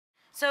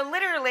So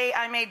literally,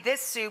 I made this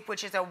soup,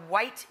 which is a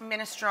white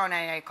minestrone,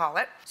 I call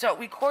it. So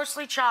we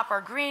coarsely chop our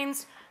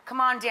greens.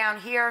 Come on down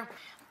here.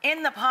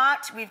 In the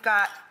pot, we've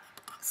got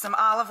some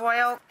olive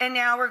oil. And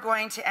now we're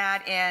going to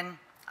add in,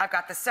 I've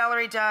got the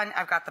celery done,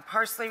 I've got the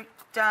parsley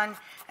done,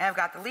 and I've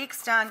got the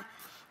leeks done.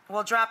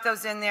 We'll drop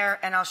those in there,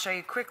 and I'll show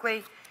you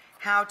quickly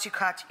how to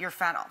cut your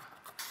fennel.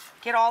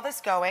 Get all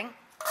this going.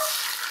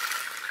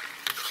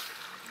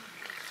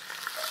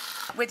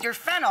 With your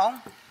fennel,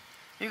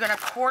 you're gonna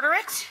quarter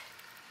it,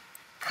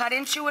 cut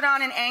into it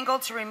on an angle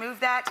to remove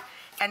that,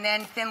 and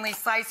then thinly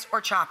slice or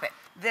chop it.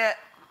 The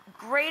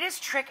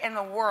greatest trick in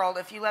the world,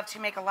 if you love to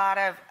make a lot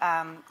of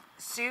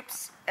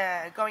soups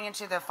going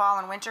into the fall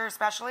and winter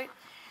especially,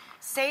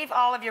 save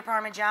all of your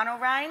Parmigiano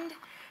rind.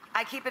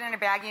 I keep it in a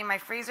baggie in my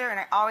freezer, and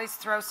I always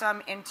throw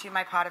some into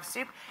my pot of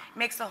soup. It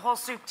makes the whole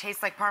soup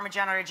taste like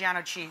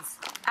Parmigiano-Reggiano cheese.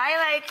 I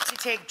like to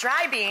take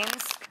dry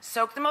beans,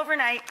 soak them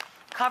overnight,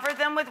 cover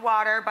them with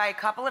water by a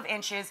couple of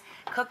inches,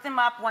 cook them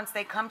up once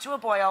they come to a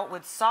boil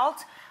with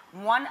salt,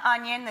 1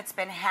 onion that's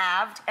been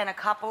halved, and a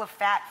couple of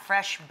fat,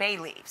 fresh bay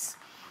leaves.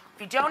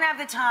 If you don't have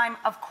the time,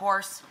 of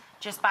course,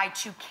 just buy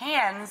 2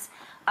 cans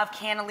of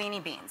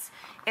cannellini beans.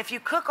 If you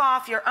cook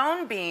off your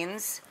own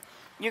beans,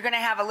 you're gonna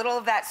have a little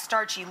of that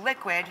starchy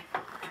liquid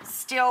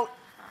still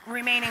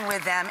remaining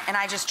with them, and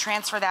I just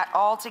transfer that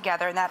all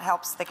together, and that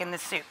helps thicken the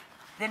soup.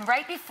 Then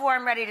right before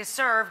I'm ready to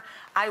serve,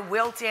 I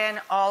wilt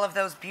in all of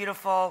those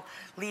beautiful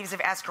leaves of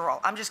escarole.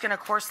 I'm just gonna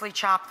coarsely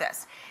chop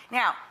this.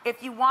 Now,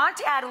 if you want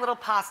to add a little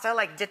pasta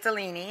like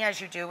ditalini,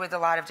 as you do with a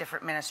lot of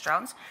different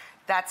minestrones,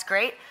 that's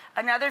great.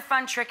 Another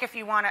fun trick if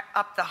you want to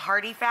up the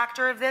hearty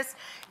factor of this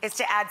is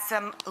to add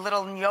some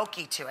little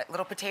gnocchi to it,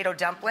 little potato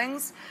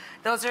dumplings.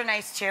 Those are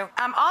nice too.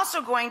 I'm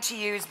also going to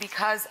use,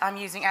 because I'm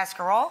using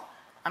escarole,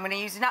 I'm going to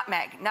use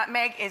nutmeg.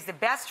 Nutmeg is the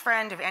best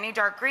friend of any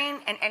dark green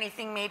and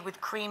anything made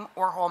with cream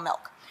or whole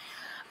milk.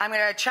 I'm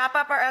going to chop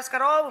up our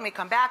escarole. When we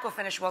come back, we'll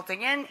finish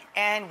wilting in,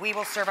 and we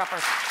will serve up our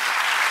soup.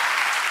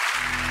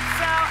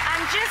 So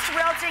I'm just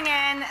wilting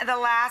in the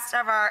last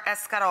of our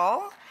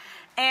escarole.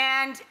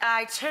 And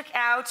I took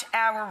out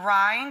our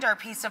rind, our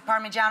piece of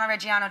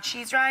Parmigiano-Reggiano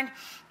cheese rind,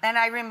 and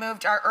I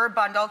removed our herb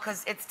bundle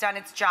because it's done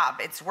its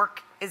job. Its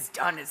work is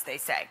done, as they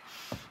say.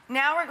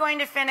 Now we're going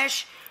to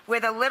finish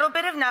with a little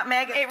bit of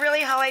nutmeg. It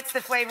really highlights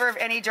the flavor of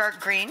any dark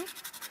green.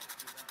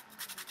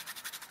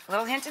 A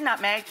little hint of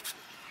nutmeg.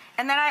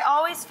 And then I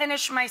always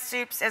finish my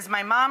soups, as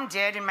my mom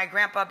did and my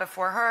grandpa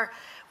before her,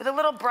 with a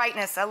little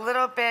brightness, a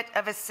little bit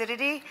of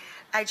acidity.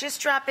 I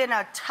just drop in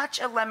a touch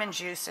of lemon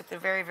juice at the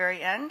very,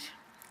 very end.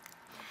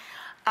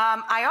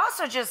 I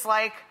also just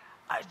like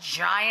a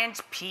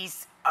giant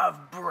piece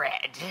of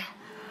bread.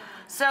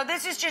 So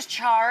this is just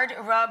charred,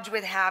 rubbed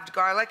with halved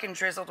garlic and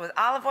drizzled with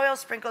olive oil,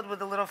 sprinkled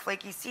with a little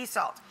flaky sea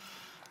salt.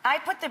 I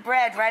put the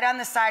bread right on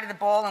the side of the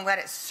bowl and let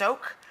it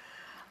soak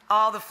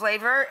all the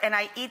flavor, and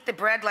I eat the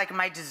bread like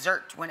my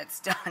dessert when it's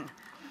done.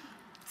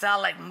 It's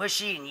all like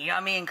mushy and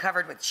yummy and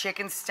covered with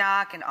chicken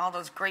stock and all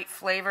those great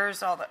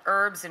flavors, all the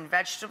herbs and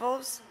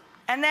vegetables.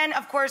 And then,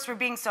 of course, for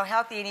being so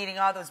healthy and eating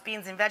all those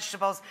beans and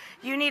vegetables,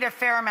 you need a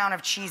fair amount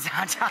of cheese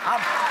on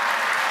top.